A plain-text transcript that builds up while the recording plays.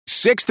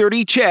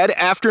6:30 CHED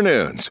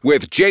Afternoons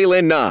with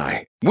Jaylen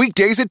Nye.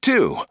 Weekdays at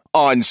 2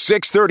 on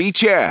 6:30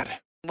 CHED.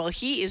 Well,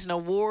 he is an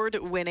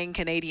award-winning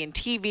Canadian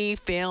TV,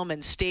 film,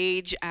 and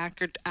stage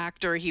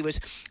actor. He was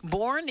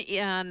born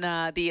in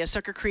the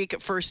Sucker Creek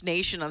First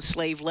Nation on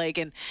Slave Lake,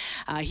 and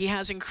he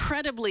has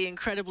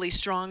incredibly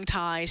strong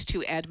ties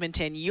to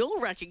Edmonton. You'll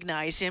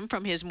recognize him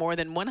from his more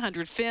than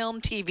 100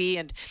 film, TV,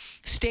 and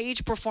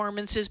stage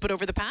performances, but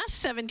over the past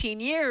 17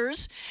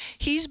 years,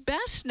 he's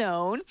best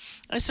known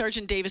as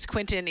Sergeant Davis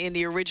Quinton in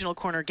the original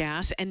Corner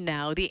Gas and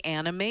now the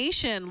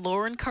animation.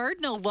 Lorne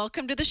Cardinal,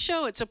 welcome to the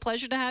show. It's a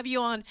pleasure to have you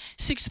on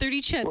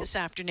 6:30 CHED this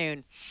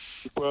afternoon.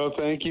 Well,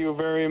 thank you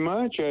very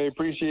much. I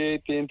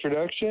appreciate the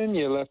introduction.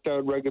 You left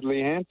out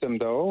ruggedly handsome,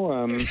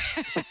 though.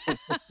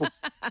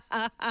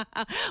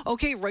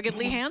 Okay,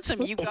 ruggedly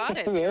handsome. You got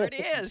it. There it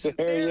is.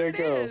 There you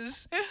go.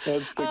 That's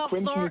the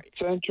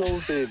quintessential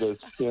Davis.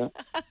 Yeah.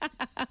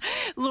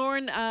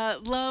 Lorne,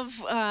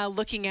 love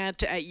looking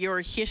at your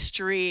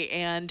history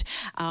and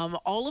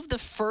all of the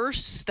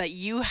firsts that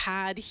you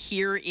had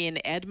here in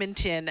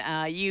Edmonton.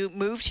 You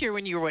moved here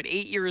when you were,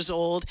 8 years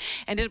old,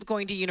 ended up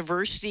going to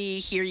university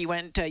here. You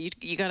went,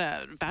 you got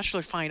a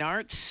Bachelor of Fine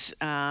Arts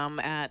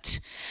at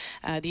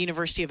the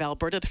University of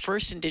Alberta, the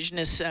first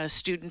Indigenous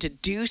student to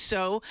do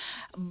so.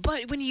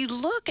 But when you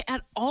look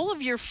at all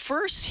of your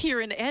firsts here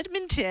in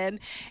Edmonton,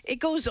 it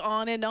goes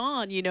on and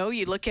on. You know,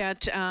 you look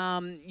at,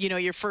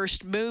 your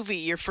first movie,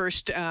 your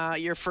first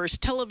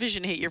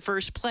television hit, your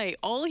first play,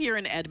 all here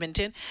in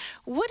Edmonton.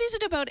 What is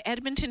it about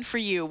Edmonton for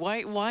you?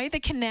 Why the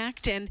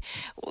connect? And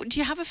do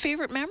you have a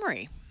favorite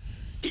memory?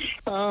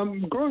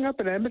 Growing up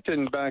in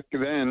Edmonton back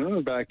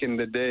in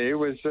the day,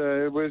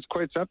 was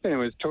quite something. It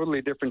was a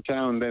totally different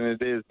town than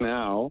it is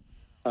now.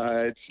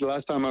 It's the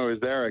last time I was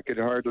there, I could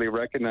hardly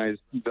recognize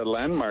the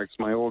landmarks.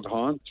 My old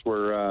haunts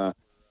were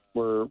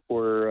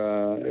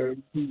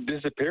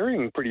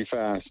disappearing pretty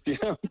fast,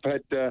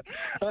 But I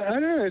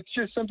don't know. It's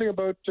just something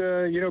about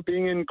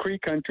being in Cree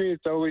country.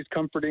 It's always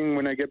comforting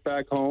when I get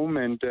back home,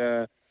 and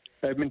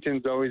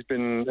Edmonton's always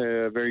been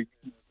very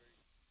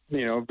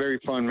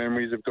fond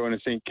memories of going to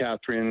St.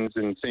 Catharines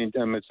and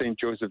I'm a St.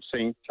 Joseph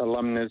Saint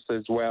alumnus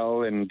as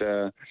well, and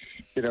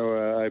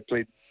I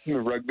played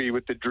rugby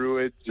with the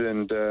Druids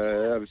and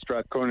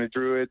Strathcona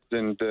Druids,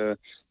 and so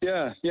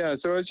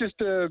it's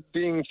just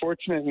being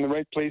fortunate in the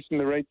right place in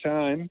the right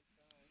time.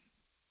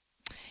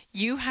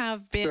 You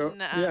have been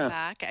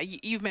back.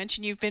 You've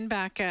mentioned you've been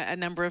back a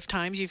number of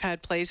times. You've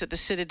had plays at the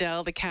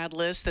Citadel, the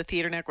Catalyst, the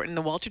Theatre Network, and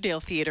the Walter Dale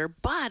Theatre.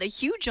 But a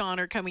huge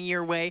honor coming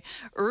your way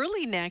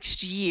early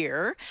next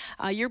year.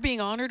 You're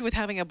being honored with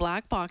having a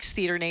Black Box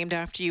Theatre named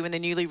after you in the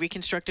newly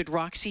reconstructed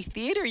Roxy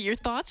Theatre. Your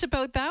thoughts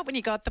about that when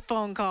you got the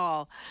phone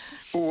call?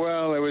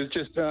 Well, it was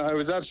just I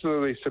was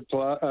absolutely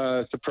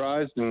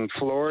surprised and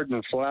floored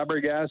and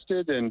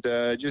flabbergasted and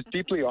just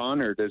deeply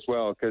honored as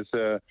well,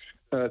 because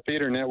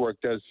Theatre Network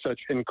does such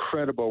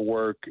incredible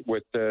work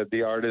with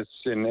the artists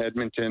in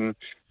Edmonton.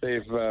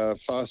 They've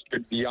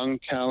fostered young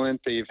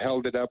talent. They've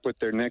held it up with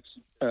their Next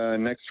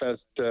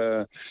Fest,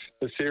 the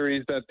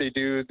series that they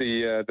do,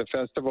 the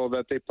festival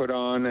that they put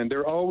on, and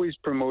they're always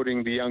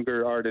promoting the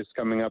younger artists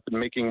coming up and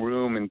making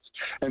room and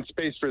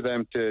space for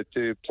them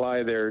to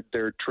ply their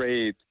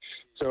trades.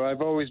 So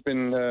I've always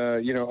been,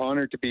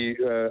 honored to be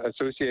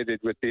associated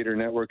with Theatre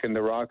Network and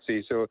the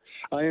Roxy. So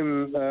I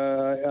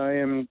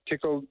am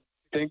tickled.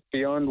 Think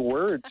beyond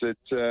words.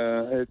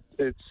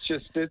 It's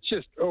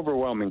just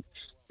overwhelming,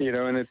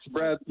 and it's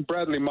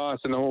Bradley Moss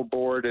and the whole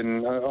board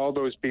and all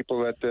those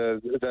people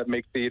that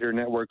make Theatre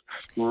Network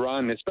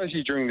run,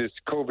 especially during this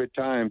COVID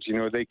times.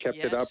 They kept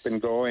it up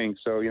and going.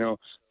 So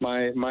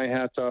my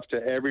hats off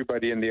to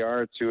everybody in the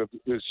arts who have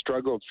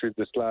struggled through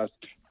this last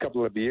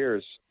couple of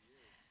years.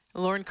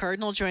 Lorne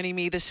Cardinal joining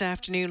me this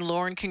afternoon.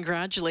 Lorne,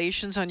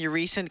 congratulations on your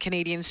recent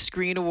Canadian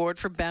Screen Award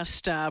for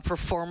Best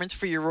Performance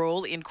for your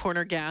role in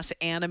Corner Gas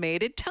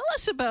Animated. Tell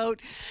us about,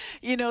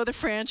 the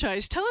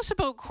franchise. Tell us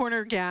about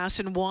Corner Gas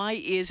and why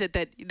is it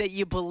that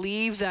you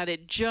believe that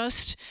it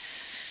just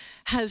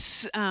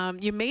has,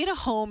 you made a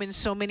home in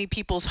so many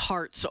people's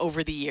hearts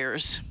over the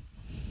years.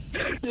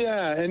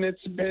 Yeah, and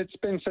it's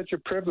been such a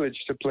privilege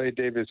to play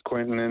Davis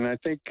Quinton, and I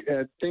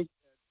think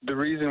the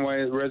reason why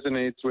it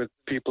resonates with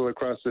people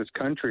across this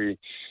country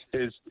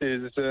is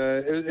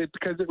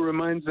because it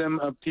reminds them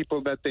of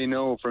people that they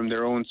know from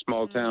their own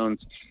small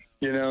towns.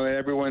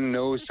 Everyone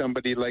knows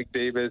somebody like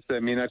Davis. I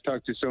mean, I've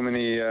talked to so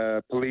many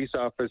police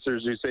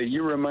officers who say,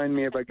 "You remind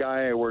me of a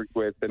guy I worked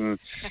with," and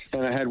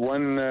I had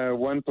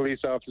one police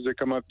officer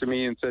come up to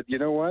me and said, "You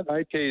know what?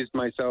 I tased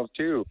myself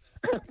too."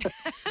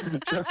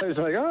 So I was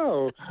like,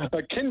 "Oh,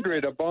 a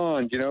kindred, a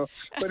bond,"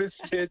 But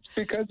it's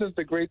because of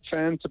the great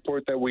fan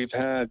support that we've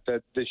had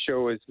that the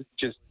show has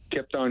just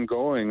kept on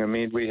going. I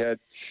mean, we had,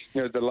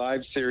 the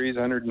live series,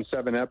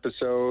 107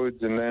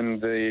 episodes, and then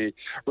the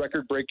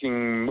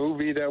record-breaking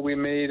movie that we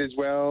made as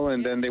well,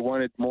 and then they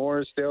wanted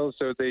more still,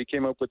 so they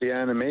came up with the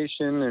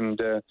animation, and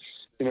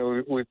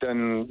we've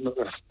done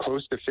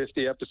close to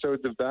 50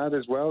 episodes of that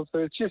as well. So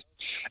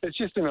it's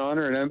just an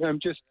honor, and I'm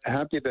just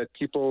happy that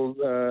people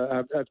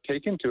have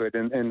taken to it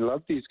and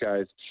love these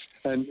guys,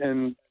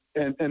 and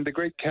the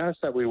great cast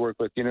that we work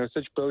with.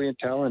 Such brilliant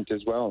talent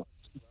as well.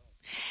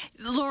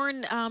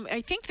 Lauren,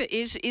 I think that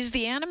is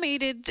the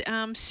animated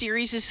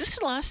series. Is this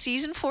the last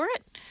season for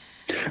it?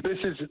 This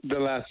is the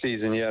last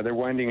season. Yeah, they're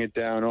winding it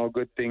down. All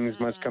good things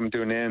must come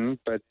to an end.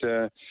 But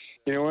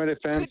you know what? If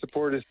fan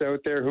support is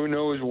out there, who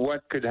knows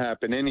what could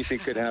happen? Anything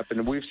could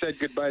happen. We've said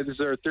goodbye. This is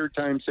our third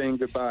time saying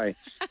goodbye.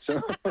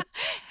 So.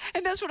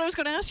 And that's what I was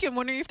going to ask you. I'm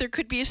wondering if there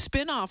could be a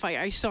spin-off.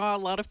 I saw a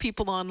lot of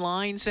people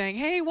online saying,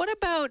 hey, what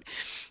about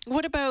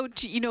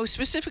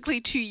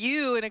specifically to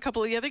you and a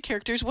couple of the other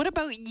characters, what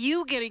about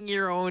you getting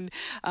your own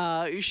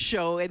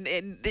show?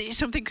 And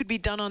something could be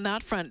done on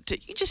that front.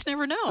 You just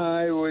never know.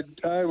 I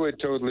would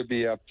totally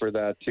be up for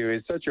that, too.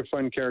 It's such a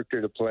fun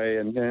character to play,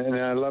 and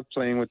I love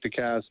playing with the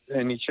cast.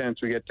 Any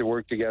chance we get to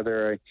work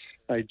together,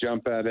 I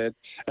jump at it.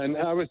 And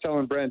I was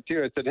telling Brent,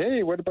 too, I said,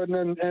 hey, what about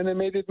an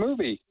animated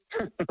movie?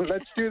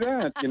 Let's do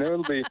that.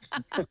 It'll be.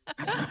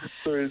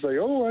 So he's like,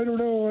 oh, I don't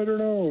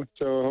know.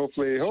 So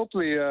hopefully,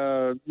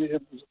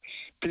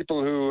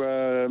 people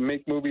who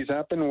make movies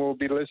happen will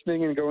be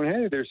listening and going,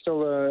 hey, there's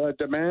still a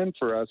demand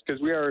for us,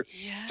 because we are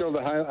still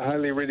the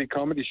highly rated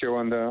comedy show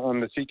on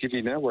the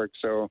CTV network.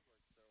 So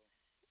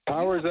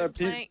powers that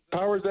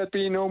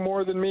be know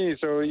more than me.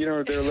 So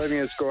they're letting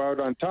us go out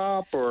on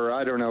top, or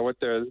I don't know what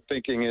their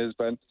thinking is,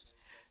 but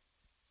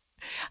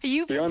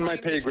beyond my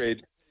pay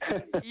grade.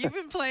 You've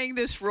been playing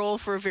this role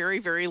for a very,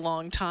 very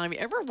long time.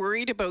 Ever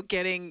worried about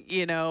getting,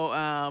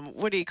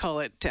 what do you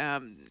call it,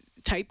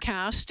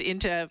 typecast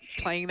into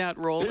playing that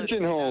role?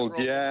 Pigeonholed,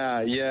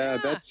 yeah.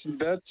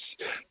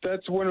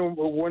 That's one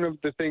of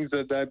the things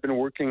that I've been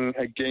working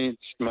against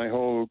my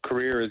whole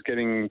career, is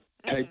getting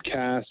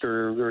typecast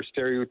or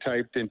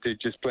stereotyped into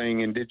just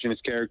playing Indigenous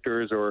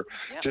characters, or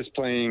just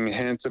playing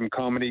handsome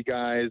comedy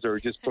guys, or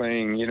just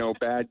playing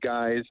bad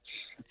guys.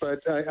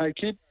 But I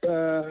keep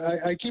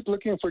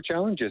looking for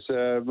challenges.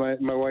 My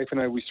wife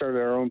and I, we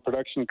started our own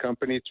production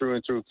company Through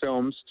and Through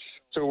Films.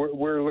 So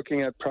we're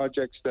looking at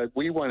projects that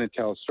we want to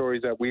tell,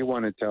 stories that we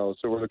want to tell.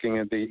 So we're looking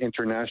at the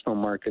international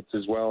markets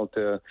as well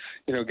to,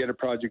 get a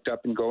project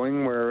up and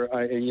going where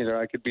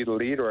I could be the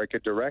lead, or I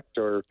could direct,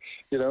 or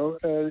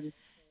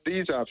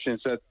these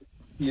options that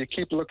you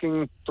keep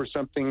looking for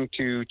something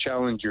to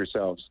challenge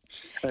yourselves.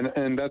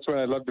 And that's what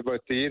I loved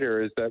about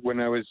theater, is that when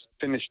I was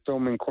finished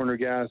filming Corner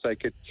Gas, I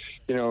could,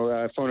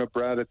 phone up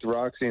Brad at the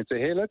Roxy and say,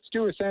 hey, let's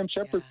do a Sam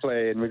Shepard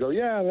play. And we go,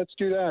 yeah, let's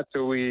do that.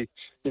 So we,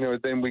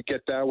 then we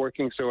get that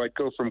working. So I'd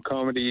go from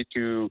comedy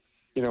to,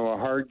 a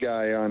hard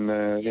guy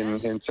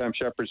in Sam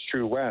Shepard's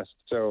True West.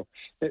 So,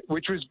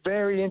 which was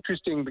very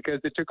interesting,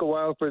 because it took a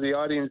while for the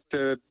audience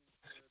to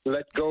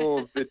let go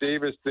of the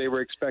Davis they were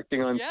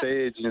expecting on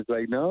stage, and it's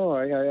like, no,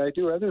 I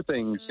do other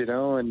things,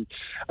 and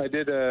I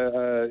did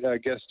a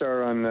guest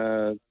star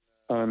on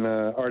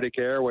Arctic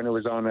Air when it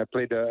was on. I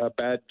played a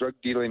bad drug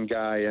dealing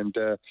guy, and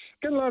got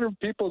a lot of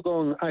people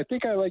going, I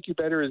think I like you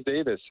better as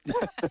Davis.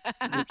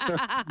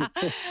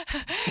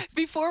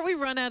 Before we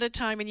run out of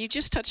time, and you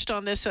just touched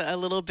on this a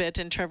little bit,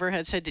 and Trevor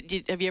had said,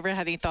 have you ever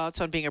had any thoughts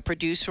on being a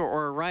producer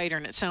or a writer?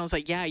 And it sounds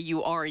like,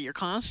 you are. You're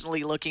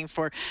constantly looking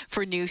for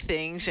new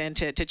things and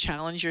to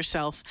challenge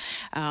yourself,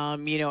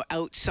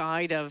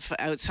 outside of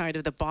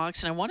the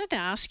box. And I wanted to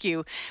ask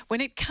you,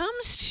 when it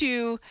comes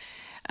to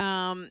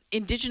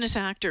Indigenous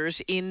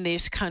actors in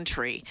this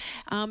country,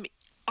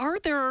 are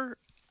there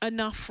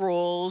enough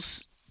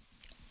roles?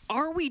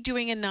 Are we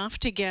doing enough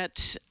to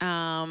get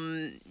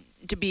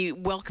to be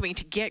welcoming,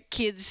 to get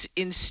kids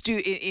in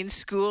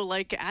school,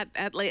 like at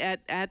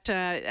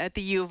the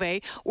U of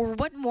A, or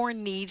what more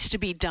needs to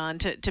be done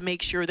to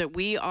make sure that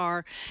we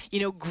are,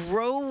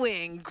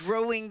 growing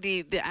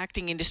the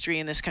acting industry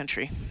in this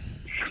country?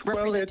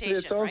 Representation,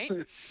 it's also, right?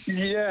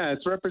 Yeah,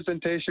 it's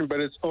representation, but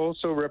it's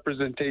also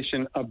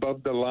representation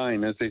above the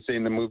line, as they say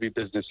in the movie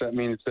business. That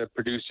means the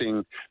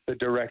producing, the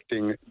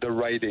directing, the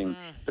writing,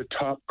 the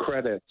top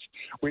credits.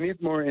 We need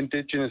more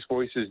Indigenous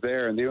voices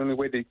there, and the only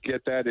way to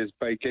get that is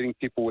by getting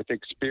people with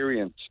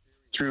experience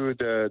through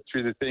the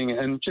thing,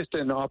 and just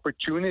an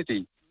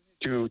opportunity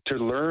to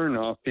learn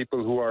off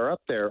people who are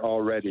up there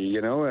already.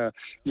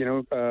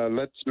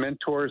 Let's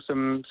mentor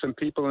some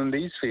people in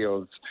these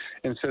fields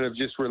instead of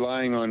just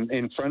relying on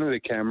in front of the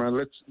camera.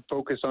 Let's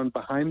focus on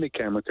behind the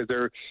camera, because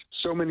there are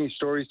so many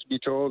stories to be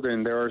told,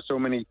 and there are so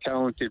many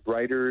talented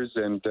writers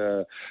and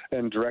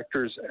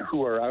directors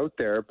who are out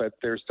there, but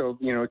they're still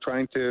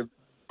trying to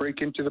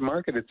break into the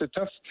market. It's a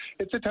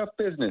tough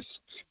business,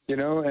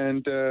 and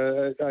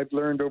I've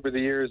learned over the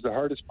years the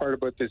hardest part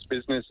about this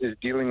business is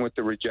dealing with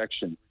the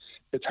rejection.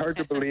 It's hard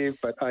to believe,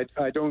 but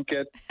I don't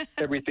get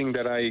everything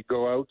that I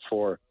go out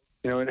for.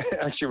 It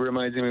actually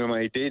reminds me of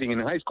my dating in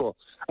high school.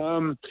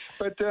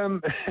 It's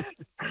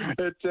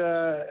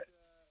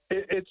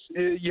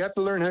you have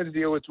to learn how to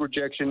deal with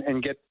rejection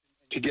and get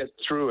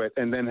through it,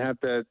 and then have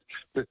the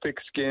thick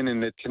skin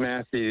and the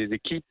tenacity to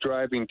keep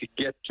driving to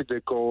get to the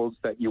goals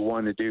that you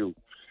want to do.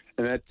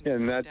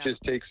 that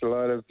just takes a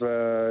lot of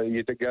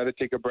you got to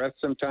take a breath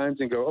sometimes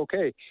and go,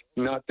 okay,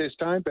 not this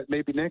time, but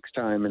maybe next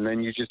time. And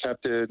then you just have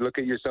to look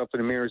at yourself in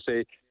the mirror and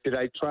say, did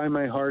I try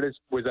my hardest?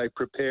 Was I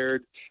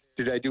prepared?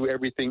 Did I do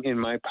everything in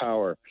my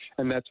power?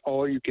 And that's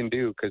all you can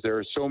do, because there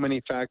are so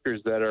many factors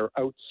that are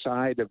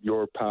outside of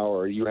your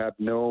power. You have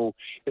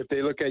if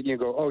they look at you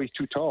and go, oh, he's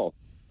too tall,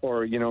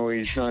 or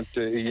he's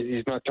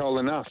not tall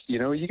enough.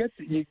 You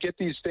get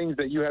these things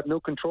that you have no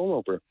control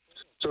over.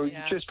 So you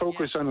just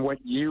focus on what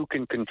you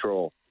can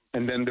control,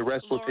 and then the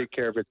rest will take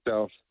care of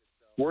itself.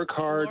 Work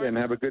hard and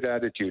have a good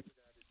attitude.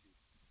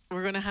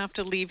 We're going to have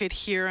to leave it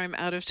here. I'm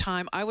out of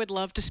time. I would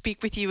love to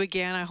speak with you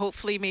again.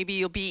 Hopefully maybe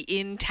you'll be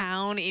in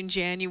town in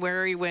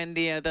January when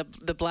the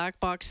Black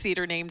Box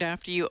Theatre named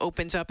after you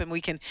opens up, and we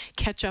can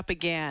catch up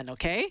again,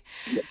 okay?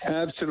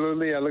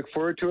 Absolutely. I look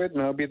forward to it,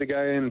 and I'll be the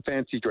guy in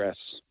fancy dress.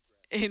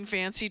 In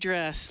fancy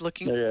dress.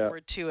 Looking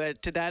forward to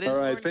it. That is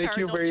all right. Lorne Thank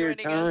Cardinal you for your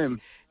time. Us.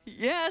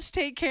 Yes,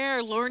 take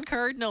care. Lorne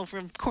Cardinal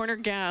from Corner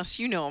Gas.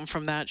 You know him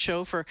from that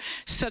show for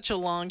such a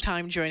long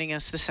time, joining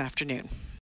us this afternoon.